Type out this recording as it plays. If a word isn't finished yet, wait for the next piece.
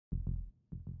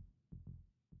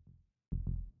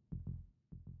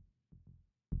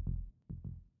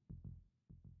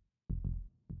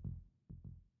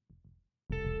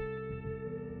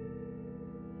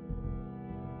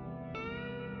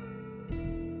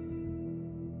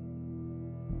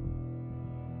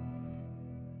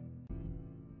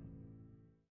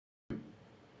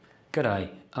G'day,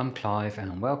 I'm Clive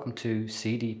and welcome to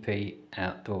CDP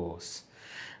Outdoors.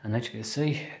 And as you can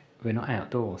see, we're not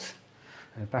outdoors.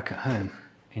 We're back at home,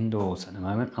 indoors at the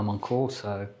moment. I'm on call,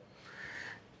 so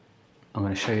I'm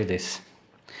going to show you this.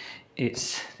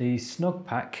 It's the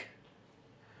Snugpak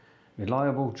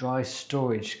Reliable Dry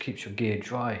Storage, keeps your gear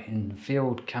dry in the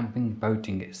field, camping,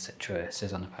 boating, etc. It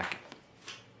says on the packet.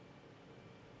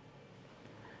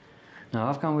 Now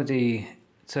I've gone with the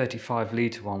 35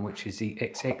 litre one, which is the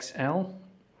XXL,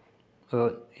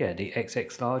 the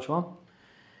XX large one,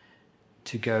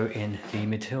 to go in the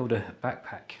Matilda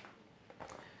backpack.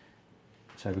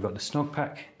 So we've got the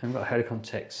Snugpak and we've got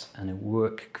Helikong-Tex, and they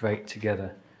work great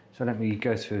together. So let me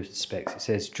go through the specs. It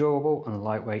says durable and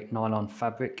lightweight nylon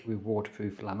fabric with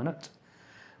waterproof laminate,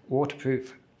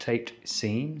 waterproof taped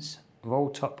seams, roll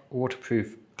top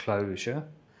waterproof closure,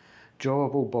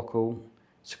 durable buckle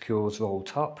secures roll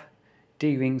top,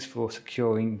 D-rings for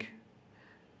securing,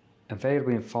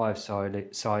 available in 5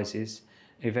 sizes,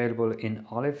 available in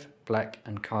olive, black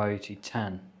and coyote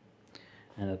tan.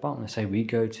 And at the bottom they say we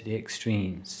go to the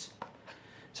extremes.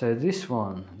 So this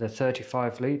one, the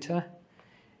 35 litre,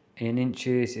 in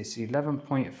inches it's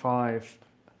 11.5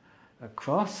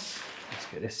 across. Let's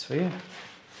get this for you.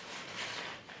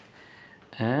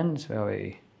 And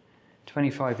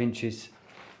 25 inches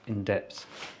in depth.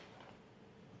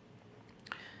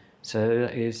 So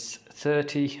that is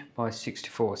 30 by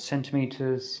 64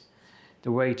 centimetres.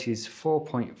 The weight is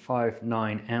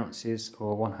 4.59 ounces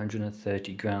or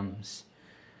 130 grams,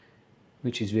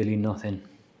 which is really nothing.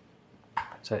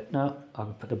 So now I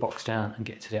can put the box down and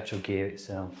get to the actual gear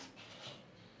itself.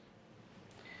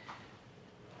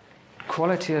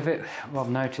 Quality of it, what I've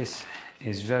noticed,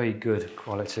 is very good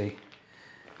quality.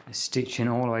 The stitching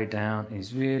all the way down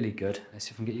is really good. Let's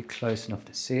see if I can get you close enough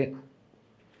to see it.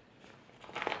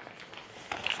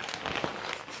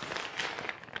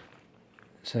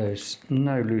 So there's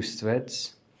no loose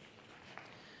threads,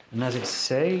 and as it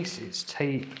says, it's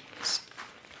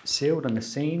sealed on the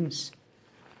seams,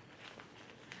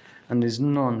 and there's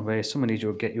none where some of these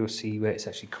you'll see where it's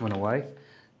actually coming away.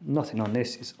 Nothing on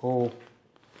this, it's all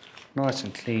nice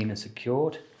and clean and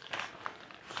secured,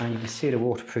 and you can see the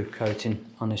waterproof coating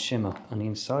on the shimmer on the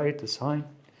inside, the sign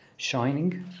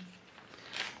shining.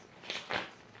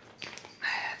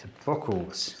 The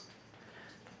buckles,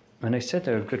 when they said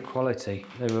they were good quality,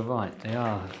 they were right. They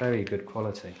are very good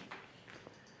quality.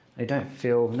 They don't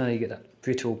feel, no, you get that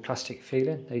brittle plastic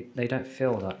feeling. They don't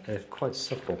feel that. They're quite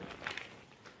supple.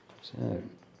 So,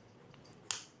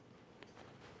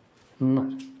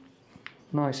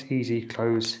 nice, easy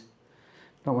close.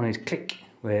 Not one of these click,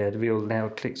 where the real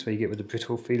loud clicks where you get with the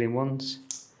brittle feeling ones.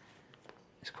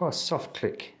 It's quite a soft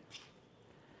click,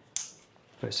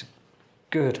 but it's a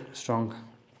good, strong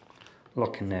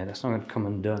lock in there. That's not going to come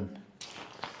undone.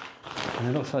 And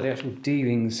it looks like the actual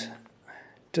D-rings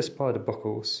just by the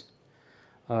buckles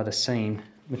are the same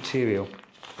material.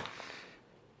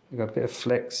 You've got a bit of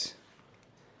flex.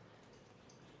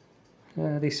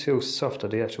 These feel softer,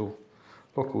 the actual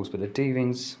buckles, but the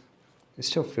D-rings, they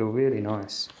still feel really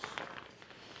nice.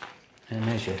 And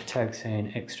there's your tag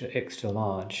saying extra extra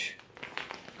large.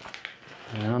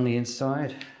 And on the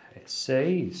inside it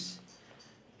says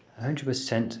 100%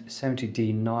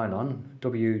 70D nylon,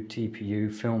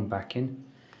 WTPU film backing,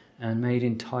 and made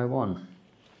in Taiwan.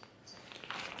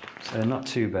 So not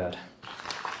too bad.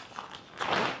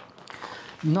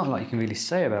 Not like you can really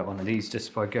say about one of these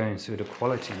just by going through the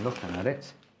quality and looking at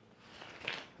it.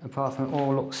 Apart from it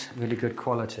all looks really good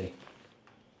quality.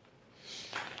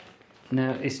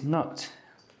 Now it's not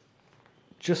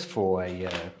just for a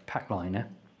pack liner.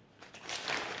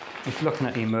 If you're looking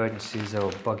at the emergencies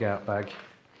or bug out bag,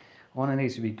 one of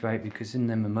these would be great, because in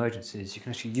them emergencies you can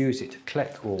actually use it to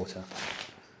collect water,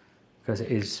 because it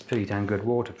is pretty damn good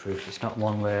waterproof. It's not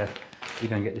one where you're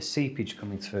going to get the seepage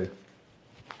coming through.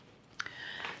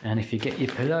 And if you get your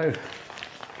pillow,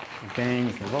 again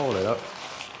you can roll it up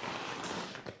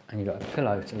and you've got a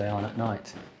pillow to lay on at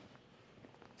night,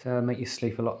 so it'll make you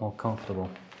sleep a lot more comfortable.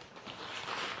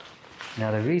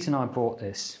 Now the reason I bought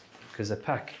this, because the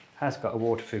pack has got a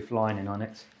waterproof lining on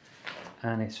it,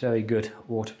 and it's very good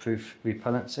waterproof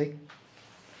repellency,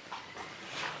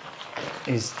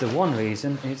 is the one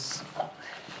reason is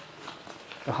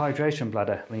the hydration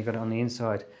bladder. When you've got it on the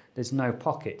inside, there's no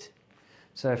pocket,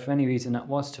 so if for any reason that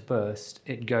was to burst,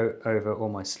 it'd go over all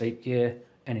my sleep gear,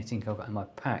 anything I've got in my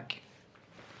pack.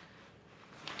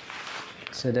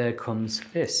 So there comes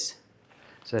this.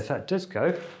 So if that does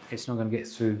go, it's not going to get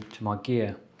through to my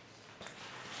gear.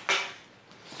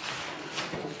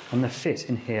 And the fit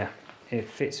in here, it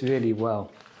fits really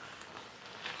well.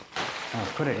 I'll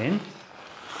put it in.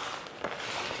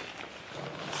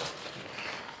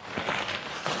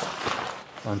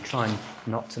 So I'm trying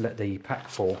not to let the pack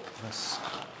fall. That's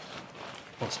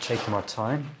what's taking my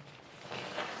time.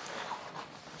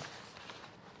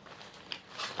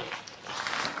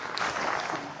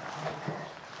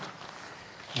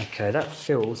 Okay, that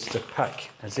fills the pack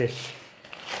as if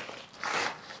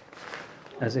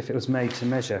it was made to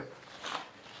measure.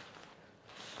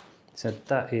 So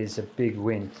that is a big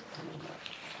win.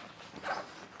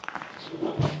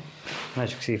 And as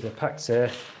you can see, if the pack's there,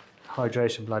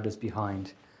 hydration bladder's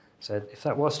behind. So if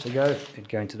that was to go, it'd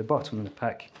go into the bottom of the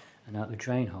pack and out the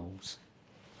drain holes.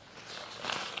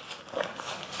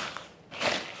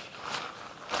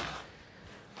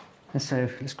 And so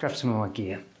let's grab some of my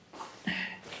gear.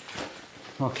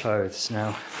 My clothes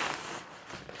now.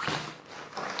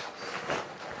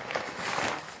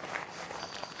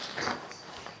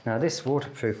 Now this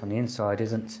waterproof on the inside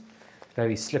isn't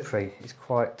very slippery, it's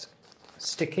quite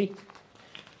sticky.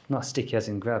 Not sticky as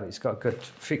in grab, it's got good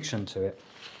friction to it.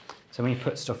 So when you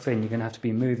put stuff in, you're going to have to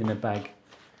be moving the bag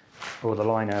or the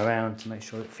liner around to make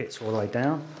sure it fits all the way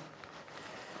down.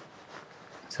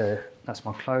 So that's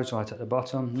my clothes right at the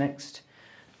bottom. Next,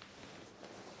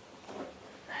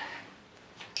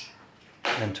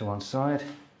 then to one side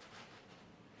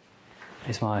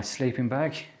is my sleeping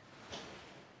bag.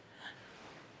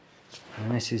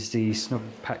 And this is the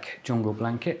Snugpak jungle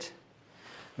blanket,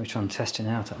 which I'm testing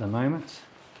out at the moment.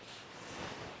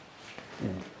 Yeah.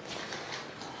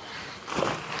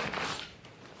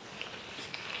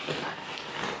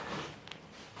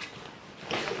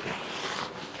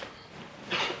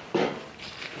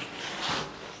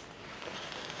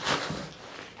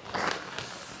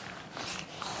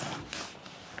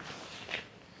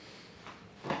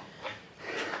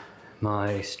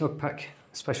 My Snugpak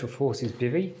Special Forces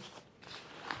bivvy.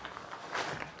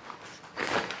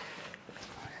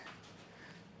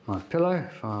 My pillow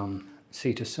from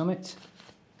Sea to Summit.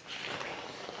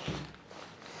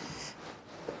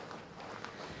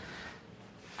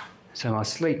 So my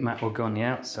sleep mat will go on the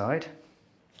outside.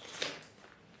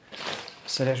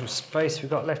 So the actual space we've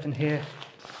got left in here,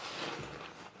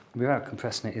 without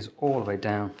compressing it, is all the way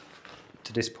down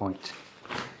to this point.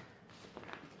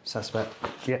 So that's about,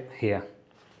 yeah, here.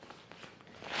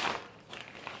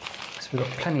 So we've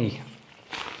got plenty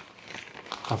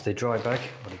of the dry bag,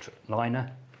 or the liner,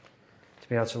 to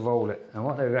be able to roll it. And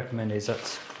what they recommend is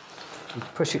that you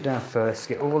push it down first,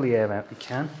 get all the air out you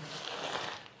can,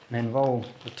 and then roll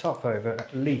the top over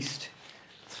at least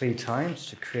 3 times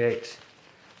to create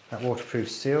that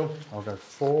waterproof seal. I'll go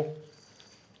 4.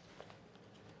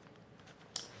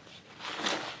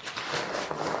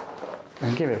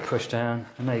 And give it a push down,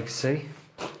 and there you can see.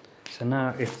 So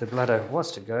now if the bladder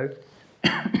was to go,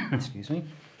 excuse me,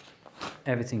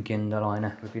 everything in the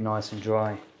liner would be nice and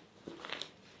dry.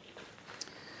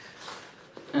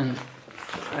 And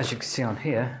as you can see on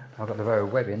here, I've got the row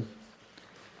of webbing,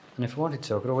 and if I wanted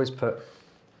to, I could always put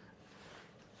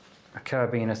a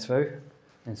carabiner through,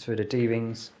 and through the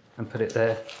D-rings, and put it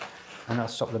there, and that'll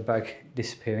stop the bag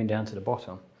disappearing down to the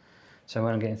bottom. So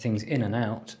when I'm getting things in and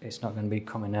out, it's not going to be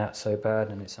coming out so bad,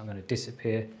 and it's not going to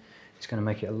disappear. It's going to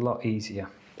make it a lot easier.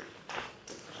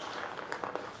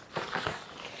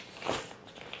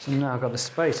 So now I've got the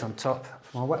space on top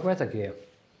for my wet weather gear.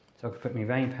 So I could put my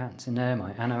rain pants in there,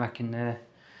 my anorak in there,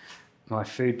 my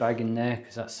food bag in there,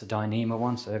 because that's the Dyneema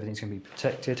one, so everything's going to be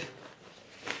protected.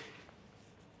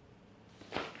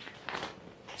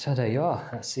 So there you are,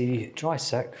 that's the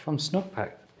Dri-Sak from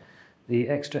Snugpak. The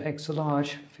extra extra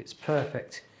large fits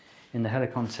perfect in the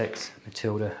Helikong-Tex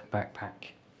Matilda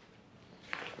backpack.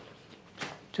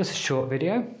 Just a short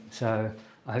video, so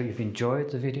I hope you've enjoyed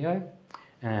the video.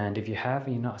 And if you have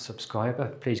and you're not a subscriber,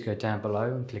 please go down below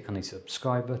and click on the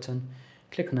subscribe button,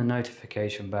 click on the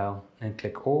notification bell, then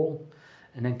click all,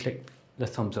 and then click the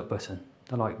thumbs up button,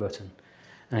 the like button.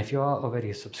 And if you are already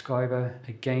a subscriber,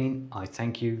 again, I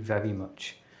thank you very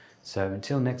much. So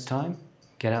until next time,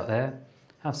 get out there,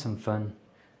 have some fun,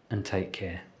 and take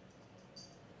care.